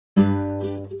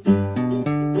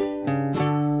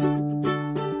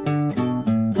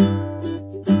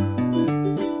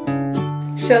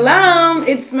Shalom,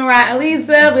 it's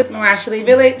Alizah with Marley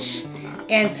Village,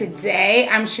 and today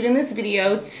I'm shooting this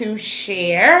video to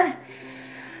share,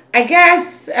 I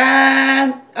guess,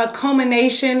 a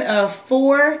culmination of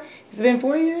has it been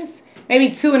 4 years? Maybe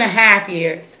 2.5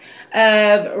 years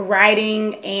of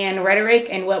writing and rhetoric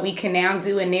and what we can now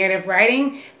do in narrative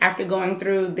writing after going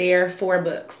through their 4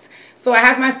 books. So I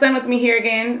have my son with me here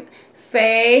again.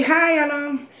 Say hi,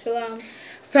 Shalom. Shalom.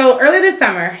 So earlier this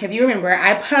summer, if you remember,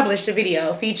 I published a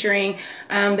video featuring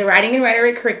the writing and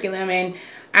rhetoric curriculum, and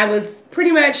I was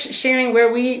pretty much sharing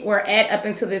where we were at up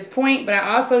until this point, but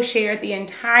I also shared the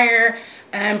entire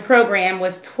program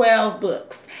was 12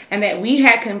 books and that we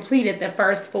had completed the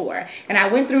first 4. And I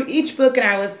went through each book and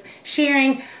I was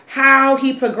sharing how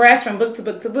he progressed from book to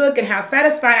book to book and how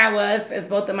satisfied I was as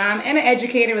both a mom and an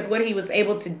educator with what he was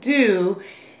able to do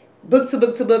book to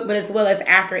book to book, but as well as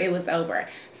after it was over.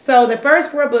 So the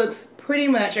first 4 books pretty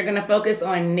much are going to focus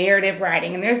on narrative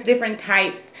writing, and there's different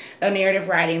types of narrative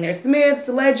writing. There's myths,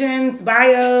 legends,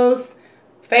 bios,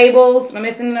 fables. Am I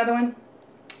missing another one?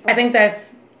 I think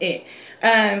that's it.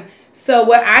 So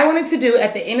what I wanted to do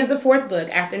at the end of the 4th book,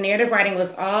 after narrative writing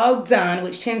was all done,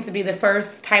 which tends to be the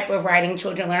first type of writing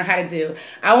children learn how to do,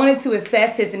 I wanted to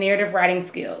assess his narrative writing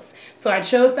skills. So I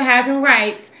chose to have him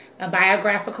write a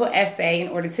biographical essay in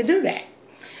order to do that.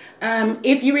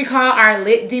 If you recall our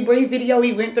lit debrief video,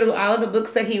 we went through all of the books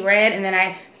that he read, and then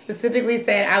I specifically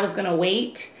said I was going to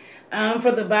wait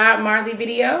for the Bob Marley for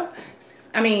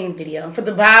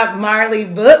the Bob Marley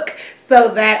book so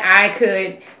that I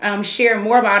could share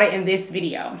more about it in this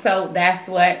video. So that's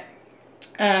what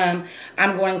I'm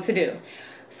going to do.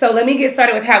 So let me get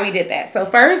started with how we did that. So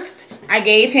first, I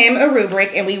gave him a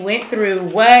rubric, and we went through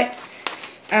what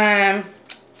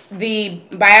the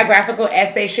biographical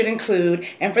essay should include.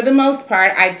 And for the most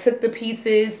part, I took the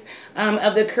pieces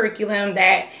of the curriculum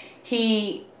that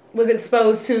he was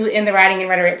exposed to in the writing and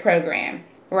rhetoric program,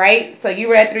 right? So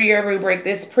you read through your rubric.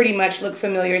 This pretty much looked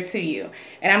familiar to you.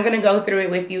 And I'm going to go through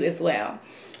it with you as well.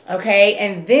 Okay,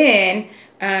 and then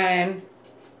I'm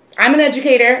an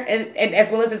educator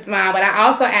as well as his mom, but I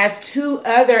also asked 2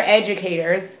 other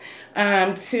educators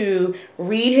to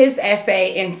read his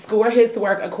essay and score his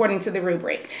work according to the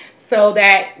rubric so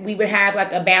that we would have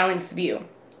like a balanced view.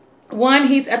 One,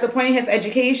 he's at the point in his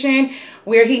education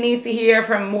where he needs to hear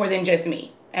from more than just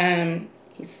me.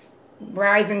 He's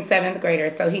rising 7th grader,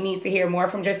 so he needs to hear more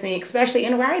from just me, especially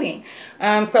in writing.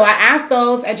 So I asked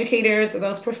those educators or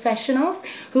those professionals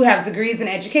who have degrees in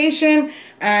education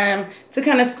to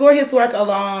kind of score his work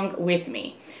along with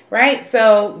me, right?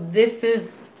 So this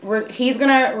is he's going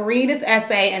to read his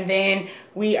essay, and then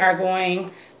we are going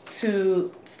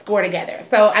to score together.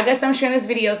 So I guess I'm sharing this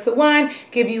video to 1,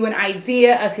 give you an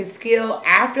idea of his skill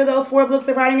after those 4 books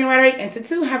of writing and rhetoric, and to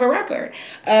 2, have a record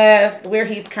of where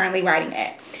he's currently writing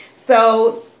at.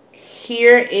 So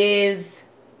here is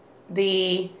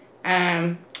the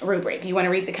rubric. You want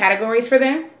to read the categories for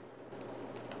them?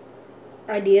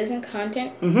 Ideas and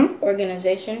content,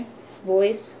 organization,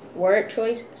 voice, word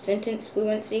choice, sentence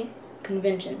fluency,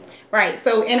 conventions. Right.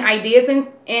 So in ideas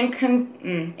and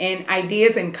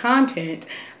content,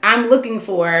 I'm looking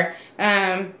for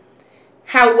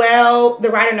how well the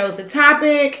writer knows the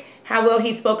topic, how well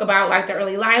he spoke about like the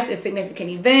early life, the significant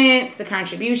events, the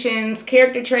contributions,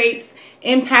 character traits,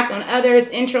 impact on others,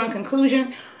 intro and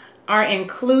conclusion are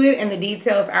included, and the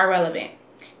details are relevant.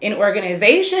 In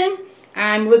organization,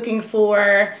 I'm looking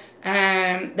for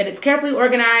that it's carefully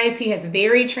organized. He has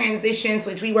varied transitions,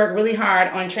 which we work really hard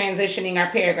on transitioning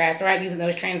our paragraphs, right? Using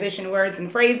those transition words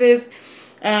and phrases.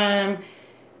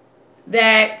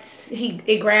 That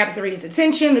it grabs the reader's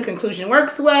attention. The conclusion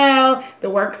works well. The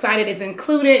works cited is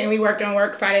included, and we worked on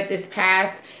works cited this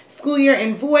past school year.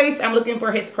 In voice, I'm looking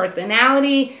for his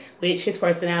personality, which his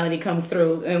personality comes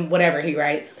through in whatever he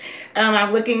writes.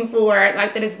 I'm looking for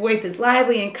like that his voice is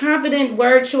lively and confident.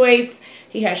 Word choice.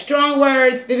 He has strong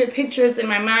words, vivid pictures in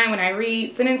my mind when I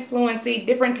read, sentence fluency,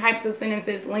 different types of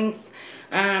sentences, lengths,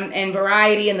 and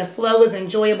variety, and the flow is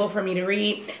enjoyable for me to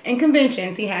read. And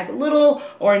conventions, he has little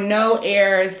or no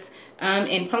errors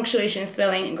in punctuation,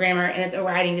 spelling, and grammar, and that the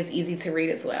writing is easy to read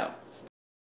as well.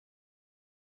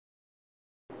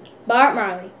 Bob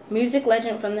Marley, music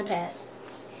legend from the past.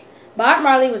 Bob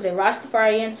Marley was a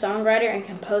Rastafarian songwriter and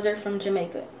composer from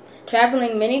Jamaica,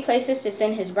 traveling many places to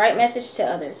send his bright message to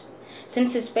others.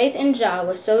 Since his faith in Jah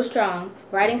was so strong,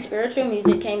 writing spiritual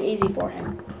music came easy for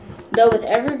him. Though with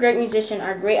every great musician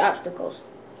are great obstacles.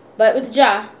 But with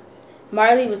Jah,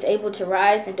 Marley was able to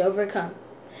rise and overcome.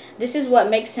 This is what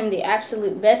makes him the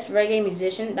absolute best reggae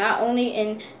musician, not only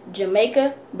in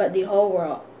Jamaica, but the whole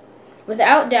world.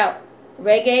 Without doubt,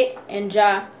 reggae, and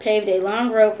Ja paved a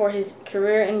long road for his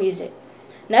career in music.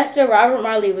 Nesta Robert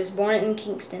Marley was born in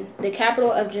Kingston, the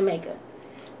capital of Jamaica.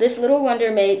 This little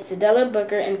wonder made Cedella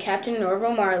Booker and Captain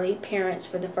Norval Marley parents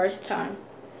for the first time.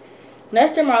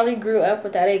 Nesta Marley grew up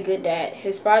without a good dad.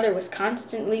 His father was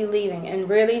constantly leaving and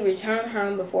rarely returned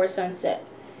home before sunset.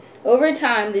 Over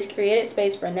time, this created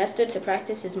space for Nesta to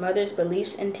practice his mother's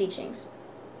beliefs and teachings.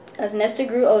 As Nesta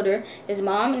grew older, his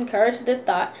mom encouraged the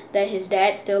thought that his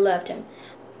dad still loved him,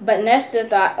 but Nesta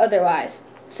thought otherwise.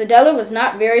 Cedella was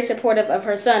not very supportive of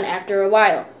her son after a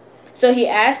while, so he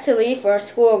asked to leave for a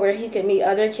school where he could meet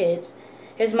other kids.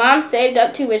 His mom saved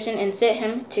up tuition and sent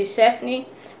him to Stephanie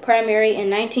Primary in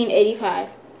 1985.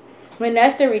 When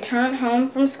Nesta returned home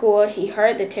from school, he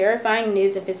heard the terrifying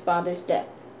news of his father's death.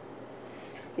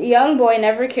 The young boy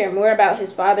never cared more about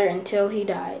his father until he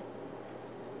died.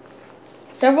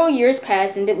 Several years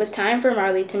passed, and it was time for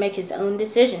Marley to make his own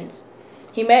decisions.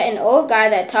 He met an old guy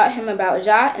that taught him about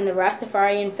Jah and the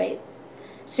Rastafarian faith.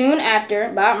 Soon after,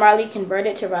 Bob Marley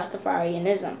converted to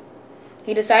Rastafarianism.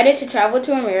 He decided to travel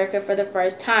to America for the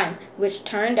first time, which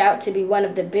turned out to be one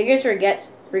of the biggest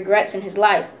regrets in his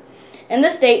life. In the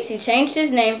States, he changed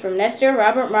his name from Nesta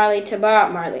Robert Marley to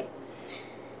Bob Marley.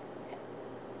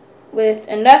 With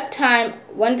enough time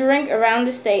wandering around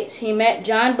the States, he met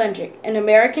John Bundrick, an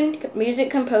American music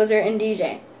composer and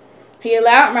DJ. He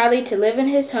allowed Marley to live in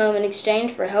his home in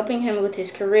exchange for helping him with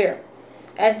his career.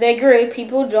 As they grew,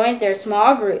 people joined their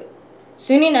small group.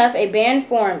 Soon enough, a band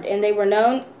formed, and they were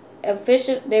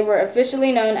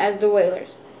officially known as the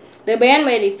Wailers. The band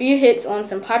made a few hits on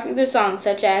some popular songs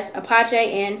such as Apache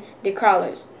and The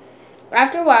Crawlers.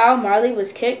 After a while, Marley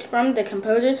was kicked from the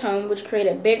composer's home, which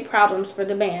created big problems for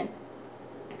the band.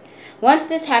 Once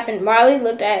this happened, Marley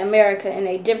looked at America in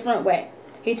a different way.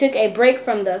 He took a break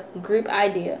from the group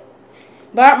idea.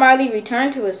 Bob Marley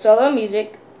returned to his solo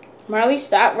music. Marley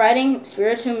stopped writing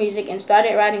spiritual music and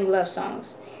started writing love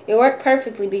songs. It worked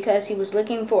perfectly because he was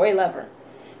looking for a lover.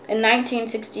 In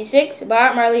 1966,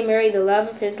 Bob Marley married the love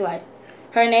of his life.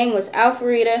 Her name was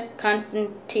Alfreda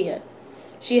Constantia.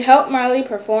 She helped Marley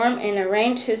perform and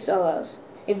arrange his solos.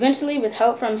 Eventually, with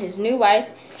help from his new wife,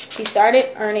 he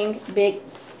started earning big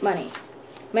money,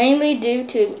 mainly due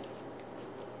to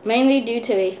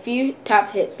a few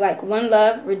top hits like One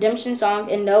Love, Redemption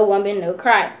Song, and No Woman, No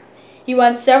Cry. He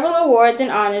won several awards and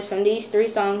honors from these 3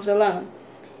 songs alone.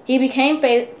 He became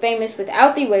famous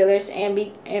without the Wailers and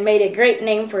made a great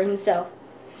name for himself.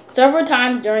 Several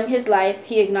times during his life,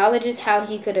 he acknowledges how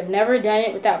he could have never done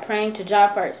it without praying to Jah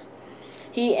first.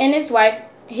 He and his wife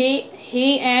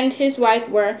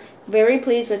were very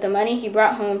pleased with the money he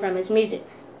brought home from his music.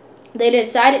 They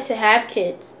decided to have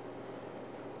kids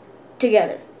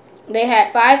together. They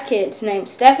had 5 kids named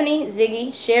Stephanie,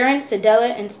 Ziggy, Sharon,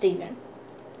 Cedella, and Stephen.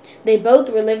 They both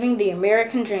were living the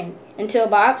American dream until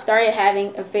Bob started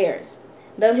having affairs.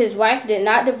 Though his wife did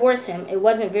not divorce him, it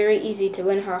wasn't very easy to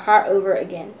win her heart over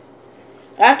again.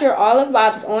 After all of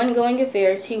Bob's ongoing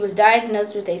affairs, he was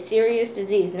diagnosed with a serious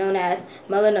disease known as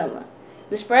melanoma.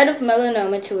 The spread of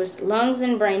melanoma to his lungs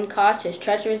and brain caused his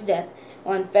treacherous death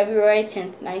on February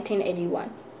 10,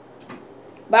 1981.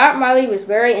 Bob Marley was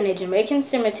buried in a Jamaican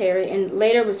cemetery and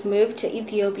later was moved to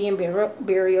Ethiopian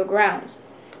burial grounds.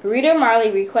 Rita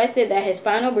Marley requested that his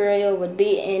final burial would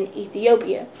be in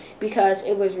Ethiopia because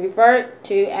it was referred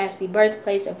to as the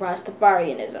birthplace of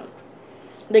Rastafarianism.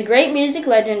 The great music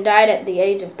legend died at the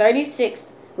age of 36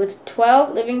 with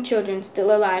 12 living children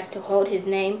still alive to hold his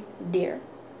name dear.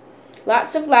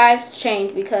 Lots of lives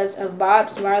changed because of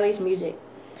Bob Marley's music.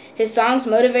 His songs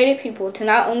motivated people to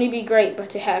not only be great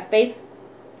but to have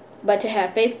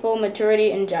faithful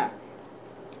maturity in Jah.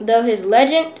 Though this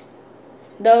legend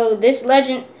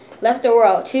left the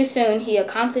world too soon, he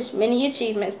accomplished many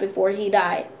achievements before he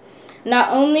died. Not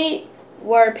only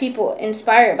were people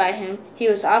inspired by him, he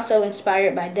was also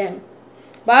inspired by them.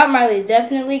 Bob Marley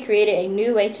definitely created a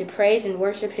new way to praise and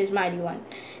worship his mighty one,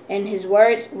 and his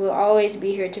words will always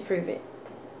be here to prove it.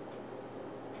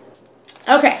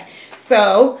 Okay,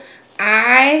 so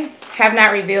I have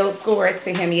not revealed scores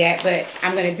to him yet, but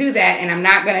I'm going to do that, and I'm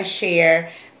not going to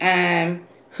share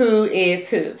who is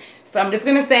who. So I'm just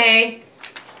going to say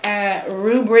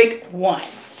rubric 1.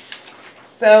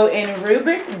 So in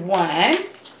rubric 1,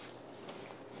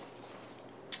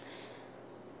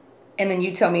 and then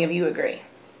you tell me if you agree.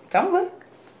 Don't look.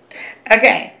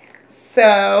 Okay,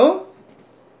 so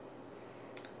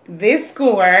this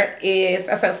score is,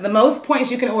 so the most points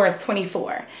you can score is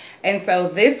 24. And so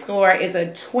this score is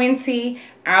a 20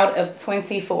 out of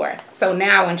 24. So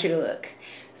now I want you to look.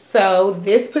 So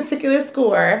this particular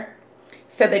score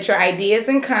said that your ideas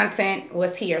and content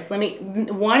was here. So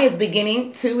 1 is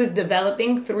beginning, 2 is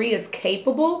developing, 3 is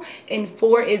capable, and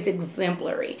 4 is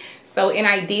exemplary. So in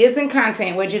ideas and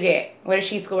content, what'd you get? What did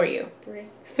she score you? 3.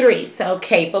 3. So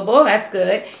capable, that's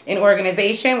good. In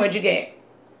organization, what'd you get?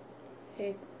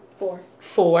 4.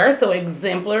 4. So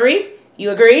exemplary.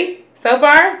 You agree so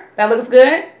far? That looks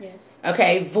good? Yes.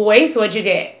 Okay, voice, what'd you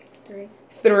get? 3.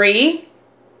 3.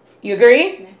 You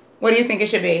agree? No. What do you think it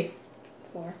should be?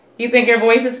 4. You think your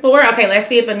voice is 4? Okay, let's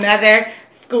see if another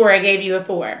score gave you a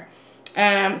 4.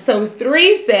 So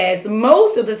 3 says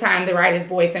most of the time the writer's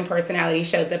voice and personality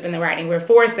shows up in the writing, where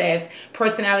 4 says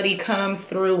personality comes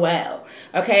through well.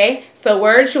 Okay, so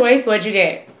word choice, what'd you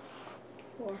get?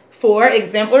 4. 4,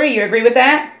 exemplary. You agree with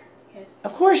that? Yes.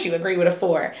 Of course you agree with a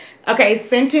 4. Okay,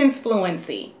 sentence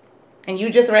fluency. And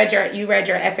you just read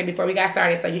your essay before we got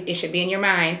started, so it should be in your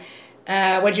mind.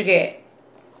 What'd you get?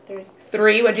 3.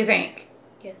 3. What'd you think?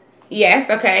 Yes. Yes.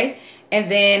 Okay. And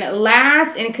then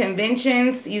last in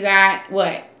conventions, you got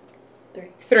what? 3.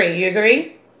 3. You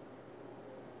agree?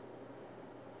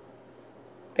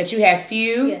 That you have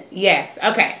few? Yes. Yes.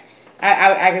 Okay.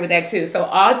 I agree with that too. So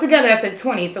altogether, that's a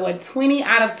 20. So a 20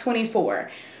 out of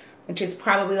 24, which is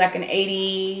probably like an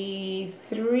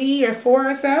 83 or 4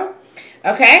 or so.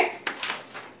 Okay.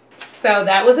 So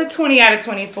that was a 20 out of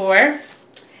 24.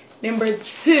 Number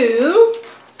 2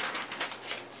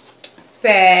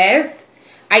 says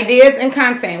ideas and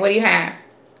content. What do you have?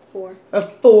 4. A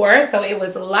 4. So it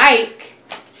was like,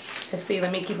 let's see,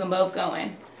 let me keep them both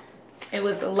going. It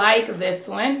was like this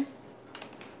one.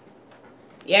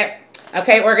 Yep.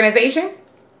 Okay, organization?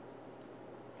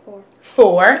 4.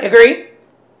 4. Agree?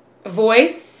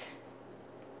 Voice?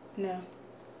 No.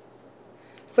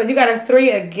 So you got a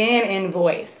 3 again in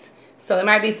voice. So there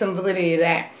might be some validity to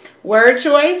that. Word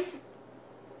choice?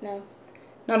 No.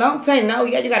 No, don't say no.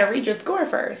 You got to read your score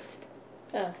first.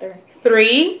 Oh, 3.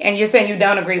 3, and you're saying you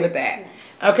don't agree with that.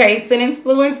 No. Okay, sentence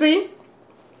fluency?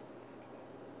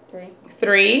 3.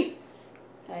 3.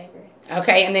 I agree.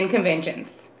 Okay, and then conventions?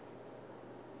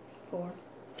 4.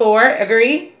 4,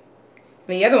 agree?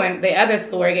 The other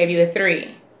score gave you a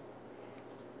 3.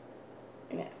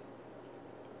 No.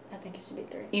 I think it should be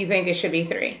 3. You think it should be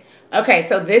 3. Okay,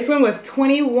 so this one was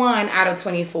 21 out of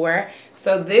 24.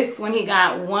 So this one, he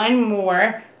got 1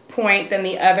 more point than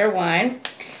the other one.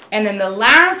 And then the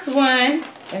last one,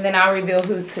 and then I'll reveal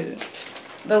who's who.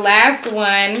 The last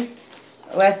one,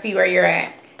 let's see where you're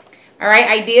at. All right,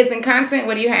 ideas and content,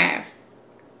 what do you have?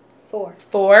 4.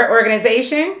 4,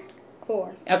 organization?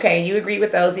 4. Okay, you agree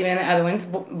with those, even the other ones.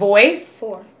 Voice?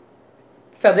 4.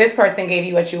 So this person gave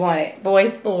you what you wanted.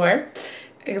 Voice, 4.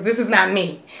 Because this is not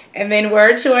me. And then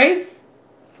word choice?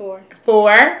 4.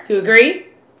 4. You agree?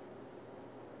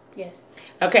 Yes.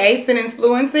 Okay, sentence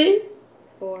fluency?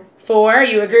 4. 4.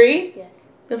 You agree? Yes.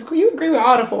 You agree with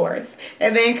all the 4s.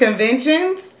 And then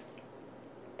conventions?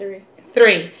 3.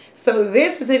 3. So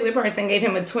this particular person gave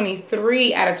him a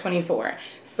 23 out of 24.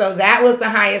 So that was the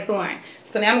highest one.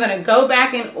 So now I'm going to go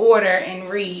back in order and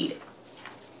read.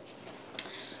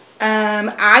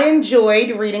 I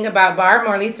enjoyed reading about Bob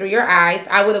Marley through your eyes.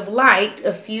 I would have liked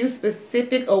a few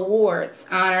specific awards,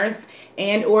 honors,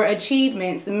 and or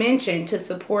achievements mentioned to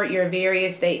support your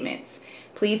various statements.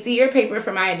 Please see your paper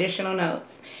for my additional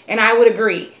notes. And I would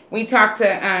agree. We talked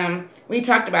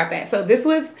about that. So this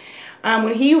was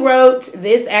when he wrote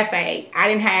this essay. I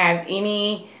didn't have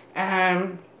any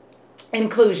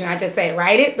inclusion. I just said,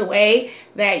 write it the way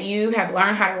that you have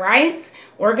learned how to write.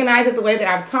 Organize it the way that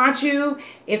I've taught you.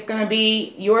 It's going to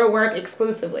be your work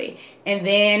exclusively. And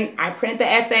then I printed the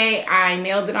essay. I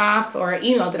mailed it off or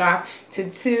emailed it off to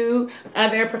 2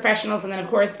 other professionals. And then, of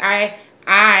course, I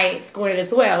scored it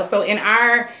as well. So in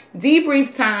our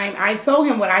debrief time, I told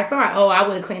him what I thought. Oh, I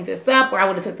would have cleaned this up, or I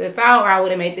would have took this out, or I would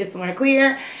have made this more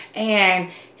clear. And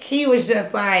he was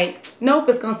just like, nope,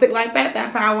 it's going to stick like that.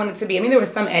 That's how I want it to be. I mean, there were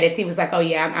some edits. He was like, oh,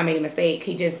 yeah, I made a mistake.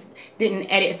 He just didn't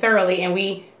edit thoroughly, and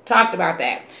we talked about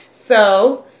that.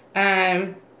 So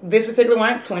this particular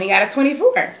one, 20 out of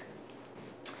 24.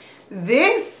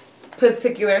 This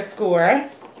particular score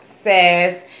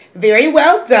says, very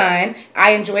well done.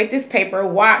 I enjoyed this paper.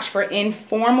 Watch for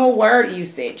informal word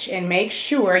usage and make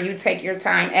sure you take your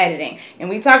time editing. And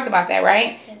we talked about that,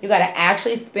 right? Yes. You got to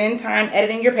actually spend time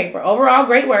editing your paper. Overall,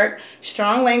 great work,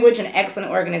 strong language, and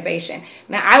excellent organization.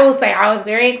 Now, I will say I was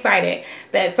very excited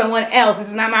that someone else, this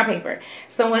is not my paper,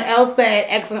 someone else said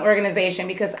excellent organization,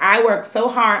 because I worked so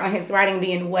hard on his writing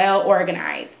being well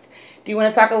organized. Do you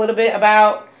want to talk a little bit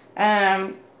about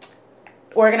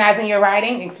organizing your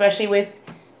writing, especially with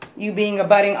you being a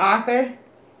budding author?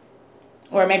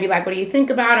 Or maybe like, what do you think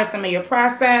about, or some of your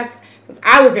process?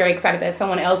 I was very excited that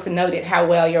someone else noted how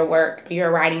well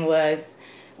your writing was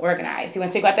organized. You want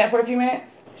to speak about that for a few minutes?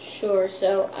 Sure.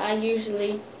 So I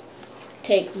usually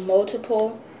take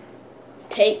multiple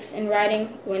takes in writing.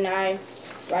 When I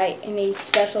write any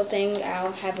special thing,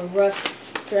 I'll have a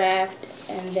rough draft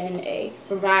and then a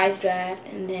revised draft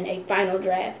and then a final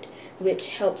draft, which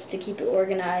helps to keep it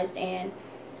organized and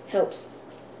helps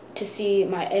to see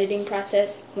my editing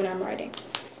process when I'm writing.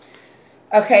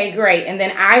 Okay, great. And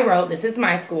then I wrote, this is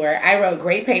my score, I wrote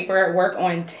great paper, work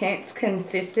on tense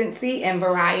consistency and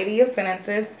variety of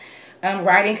sentences.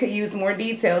 Writing could use more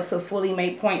detail to fully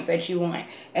make points that you want.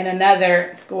 And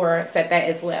another score said that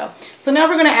as well. So now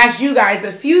we're going to ask you guys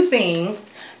a few things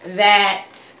that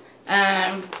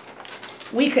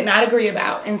we could not agree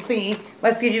about and see.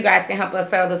 Let's see if you guys can help us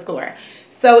settle the score.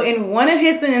 So in one of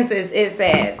his sentences, it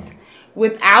says,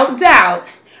 without doubt,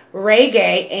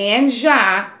 Reggae and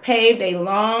Ja paved a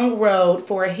long road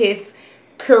for his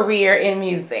career in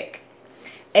music.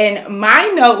 And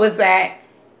my note was that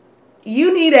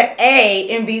you need an A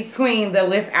in between the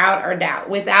without or doubt.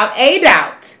 Without a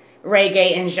doubt,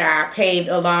 Reggae and Ja paved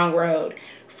a long road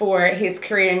for his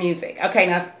career in music. Okay,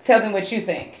 now tell them what you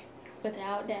think.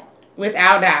 Without doubt.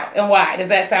 Without doubt. And why? Does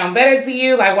that sound better to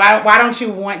you? Like, why don't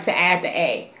you want to add the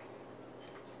A?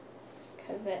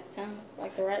 Because that sounds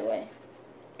like the right way.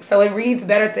 So it reads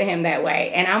better to him that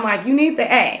way. And I'm like, you need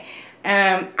the A.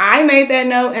 I made that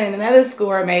note and another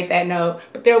score made that note.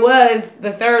 But there was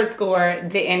the third score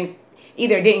didn't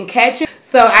catch it.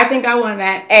 So I think I won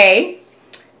that A.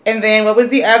 And then what was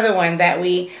the other one that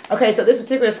okay, so this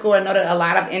particular score noted a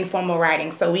lot of informal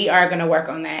writing. So we are going to work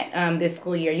on that this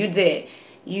school year. You did.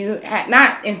 You had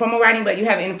not informal writing, but you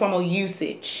have informal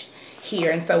usage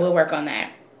here. And so we'll work on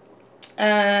that.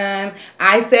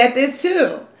 I said this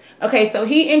too. Okay, so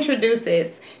he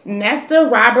introduces Nesta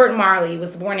Robert Marley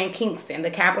was born in Kingston, the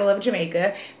capital of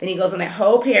Jamaica. Then he goes on that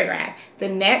whole paragraph. The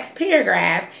next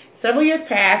paragraph, several years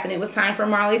passed and it was time for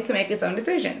Marley to make his own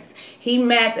decisions. He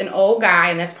met an old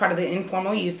guy, and that's part of the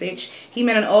informal usage. He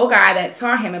met an old guy that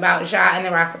taught him about Jah and the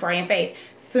Rastafarian faith.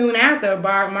 Soon after,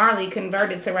 Bob Marley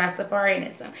converted to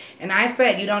Rastafarianism. And I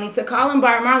said, you don't need to call him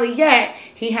Bob Marley yet.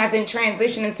 He hasn't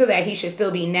transitioned into that. He should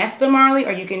still be Nesta Marley,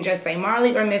 or you can just say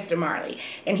Marley or Mr. Marley.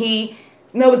 And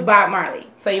no, it's Bob Marley.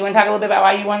 So you want to talk a little bit about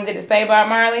why you wanted it to stay Bob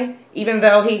Marley, even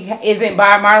though he isn't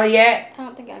Bob Marley yet? I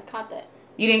don't think I caught that.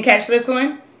 You didn't catch this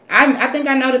one? I think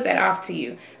I noted that off to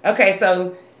you. Okay,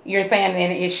 so you're saying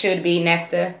then it should be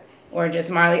Nesta or just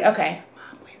Marley? Okay.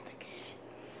 Mom wins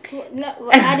again. No,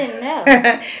 well, I didn't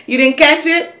know. You didn't catch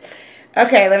it?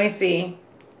 Okay, let me see.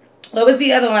 What was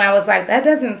the other one? I was like, that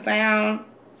doesn't sound...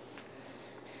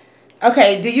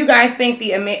 Okay, do you guys think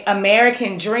the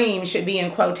American dream should be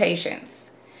in quotations?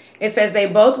 It says they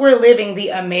both were living the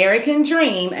American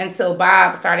dream until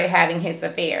Bob started having his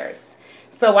affairs.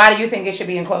 So why do you think it should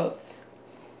be in quotes?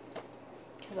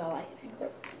 Because I like it in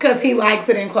quotes. Because he likes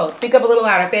it in quotes. Speak up a little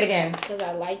louder. Say it again. Because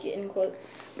I like it in quotes.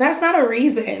 That's not a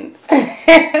reason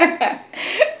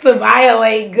to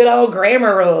violate good old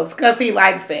grammar rules. Because he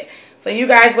likes it. So you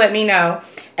guys let me know.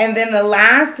 And then the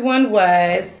last one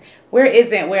was... Where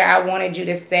I wanted you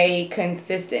to stay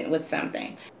consistent with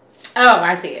something? Oh,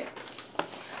 I see it.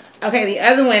 Okay, the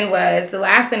other one was, the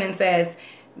last sentence says,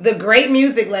 the great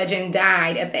music legend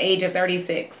died at the age of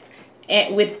 36,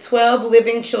 with 12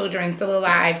 living children still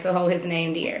alive to hold his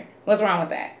name dear. What's wrong with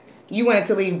that? You wanted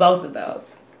to leave both of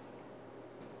those.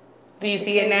 Do you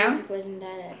see it now? The great music legend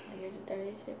died at the age of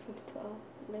 36 with 12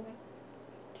 living.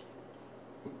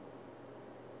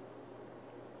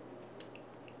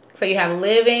 So you have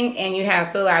living and you have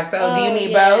still alive. So do you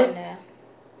need both?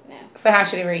 No. So how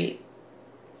should it read?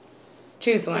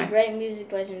 Choose one. The great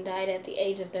music legend died at the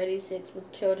age of 36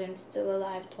 with children still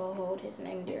alive to hold his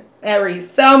name dear. That reads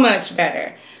so much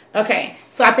better. Okay,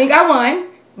 so I think I won,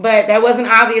 but that wasn't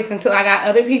obvious until I got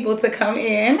other people to come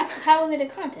in. How was it a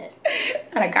contest?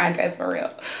 Not a contest for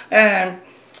real.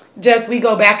 Just we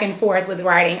go back and forth with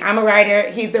writing. I'm a writer,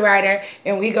 he's a writer,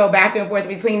 and we go back and forth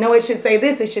between, no, it should say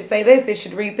this, it should say this, it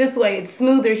should read this way, it's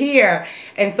smoother here.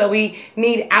 And so we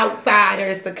need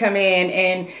outsiders to come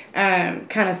in and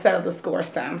kind of settle the score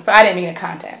some. So I didn't mean a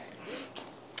contest.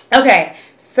 Okay,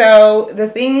 so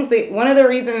one of the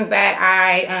reasons that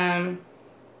I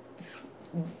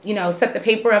set the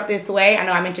paper up this way, I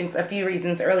know I mentioned a few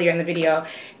reasons earlier in the video,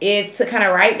 is to kind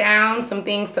of write down some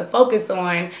things to focus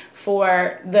on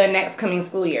for the next coming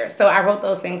school year. So I wrote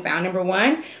those things down. Number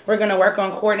 1, we're going to work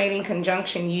on coordinating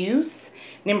conjunction use.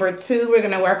 Number 2, we're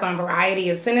going to work on variety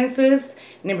of sentences.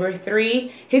 Number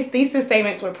 3, his thesis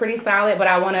statements were pretty solid, but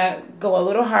I want to go a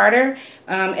little harder,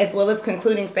 as well as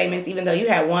concluding statements, even though you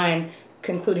had one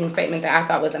concluding statement that I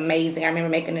thought was amazing. I remember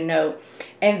making a note.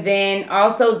 And then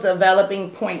also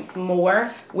developing points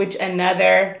more, which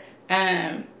another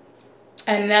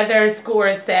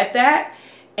scorer said that.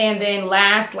 And then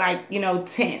last, like, you know,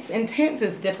 tense. And tense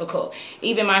is difficult.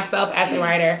 Even myself as a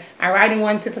writer, I write in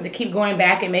one tense to keep going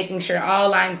back and making sure it all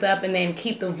lines up, and then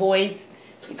keep the voice.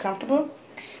 You comfortable?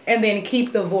 And then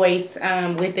keep the voice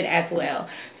with it as well.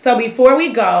 So before we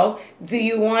go, do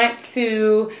you want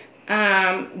to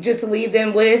just leave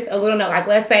them with a little note? Like,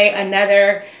 let's say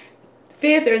another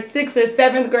 5th or 6th or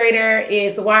 7th grader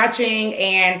is watching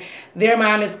and their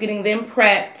mom is getting them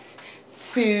prepped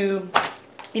to,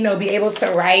 you know, be able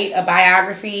to write a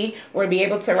biography or be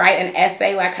able to write an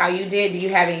essay like how you did. Do you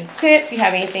have any tips? Do you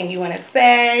have anything you want to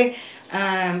say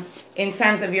in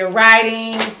terms of your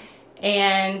writing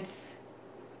and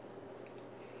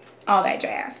all that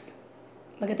jazz?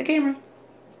 Look at the camera.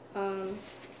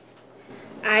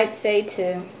 I'd say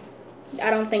I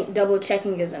don't think double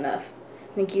checking is enough.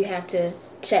 I think you have to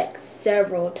check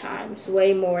several times,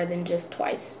 way more than just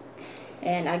twice.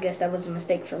 And I guess that was a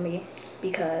mistake for me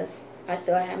because I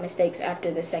still had mistakes after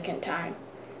the second time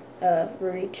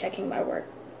rechecking my work.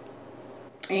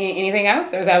 Anything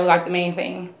else? Or is that like the main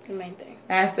thing? The main thing.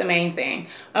 That's the main thing.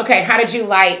 Okay, how did you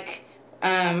like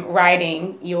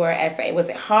writing your essay? Was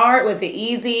it hard? Was it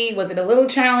easy? Was it a little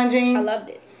challenging? I loved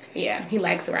it. Yeah, he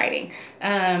likes writing.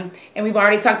 And we've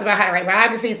already talked about how to write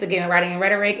biographies, again, writing and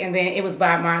rhetoric, and then it was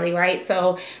Bob Marley, right?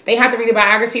 So they have to read a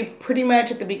biography pretty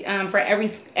much at the for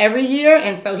every year,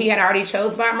 and so he had already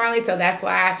chose Bob Marley, so that's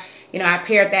why, you know, I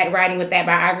paired that writing with that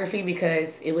biography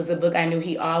because it was a book I knew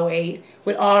he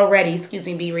would already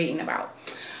be reading about.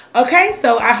 Okay,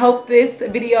 so I hope this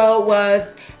video was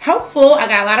helpful. I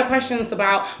got a lot of questions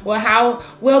about, well, how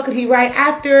well could he write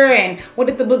after and what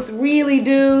did the books really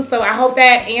do? So I hope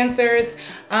that answers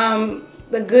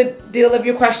a good deal of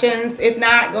your questions. If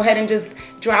not, go ahead and just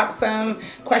drop some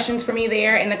questions for me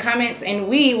there in the comments and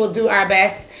we will do our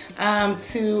best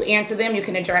to answer them. You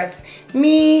can address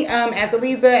me as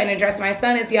Alizah and address my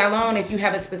son as Yalon if you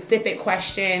have a specific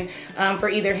question for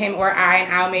either him or I,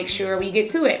 and I'll make sure we get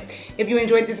to it. If you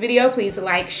enjoyed this video, please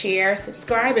like, share,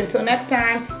 subscribe. Until next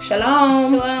time,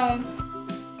 shalom. Shalom.